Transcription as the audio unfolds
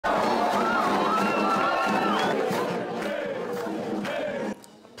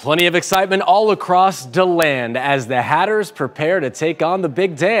Plenty of excitement all across DeLand as the Hatters prepare to take on the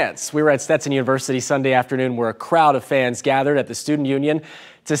big dance. We were at Stetson University Sunday afternoon where a crowd of fans gathered at the Student Union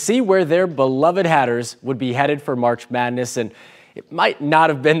to see where their beloved Hatters would be headed for March Madness. And it might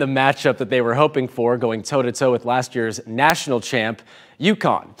not have been the matchup that they were hoping for, going toe-to-toe with last year's national champ,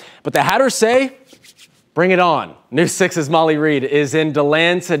 UConn. But the Hatters say, bring it on. News 6's Molly Reed is in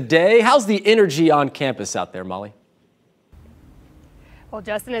DeLand today. How's the energy on campus out there, Molly? Well,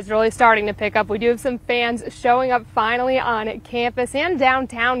 Justin, is really starting to pick up. We do have some fans showing up finally on campus and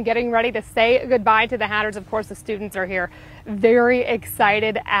downtown getting ready to say goodbye to the Hatters. Of course, the students are here very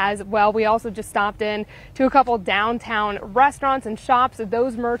excited as well. We also just stopped in to a couple downtown restaurants and shops.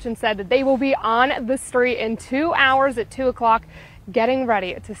 Those merchants said that they will be on the street in 2 hours at 2 o'clock getting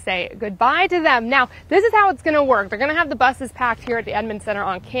ready to say goodbye to them. Now, this is how it's going to work. They're going to have the buses packed here at the Edmond Center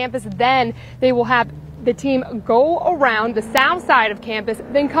on campus. Then they will have the team go around the south side of campus,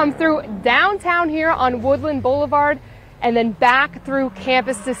 then come through downtown here on Woodland Boulevard, and then back through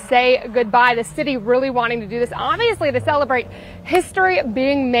campus to say goodbye. The city really wanting to do this, obviously to celebrate history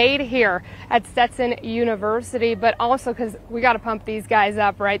being made here at Stetson University, but also because we got to pump these guys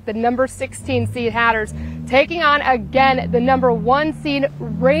up, right? The number 16 seed Hatters taking on again the number 1 seed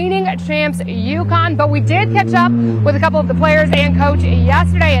reigning champs UConn. But we did catch up with a couple of the players and coach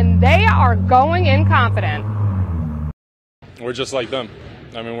yesterday, and they are going in confident. We're just like them.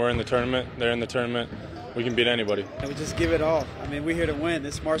 I mean, we're in the tournament, they're in the tournament. We can beat anybody. We just give it all. I mean, we're here to win.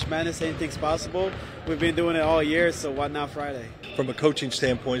 This March Madness, anything's possible. We've been doing it all year, so why not Friday? From a coaching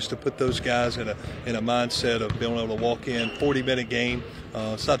standpoint, is to put those guys in a mindset of being able to walk in, 40-minute game.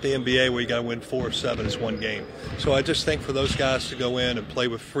 It's not the NBA where you got to win 4 or 7. It's one game. So I just think for those guys to go in and play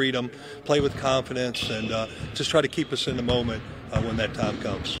with freedom, play with confidence, and just try to keep us in the moment when that time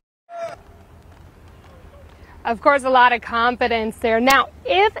comes. Of course, a lot of confidence there. Now,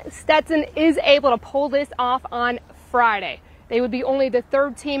 if Stetson is able to pull this off on Friday, they would be only the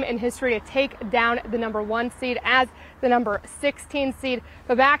 3rd team in history to take down the number 1 seed as the number 16 seed.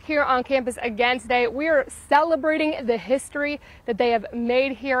 But back here on campus again today, we are celebrating the history that they have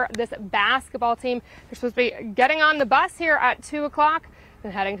made here, this basketball team. They're supposed to be getting on the bus here at 2 o'clock,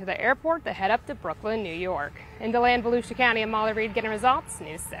 then heading to the airport to head up to Brooklyn, New York. In DeLand, Volusia County, I'm Molly Reed getting results,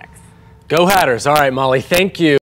 News 6. Go Hatters. All right, Molly, thank you.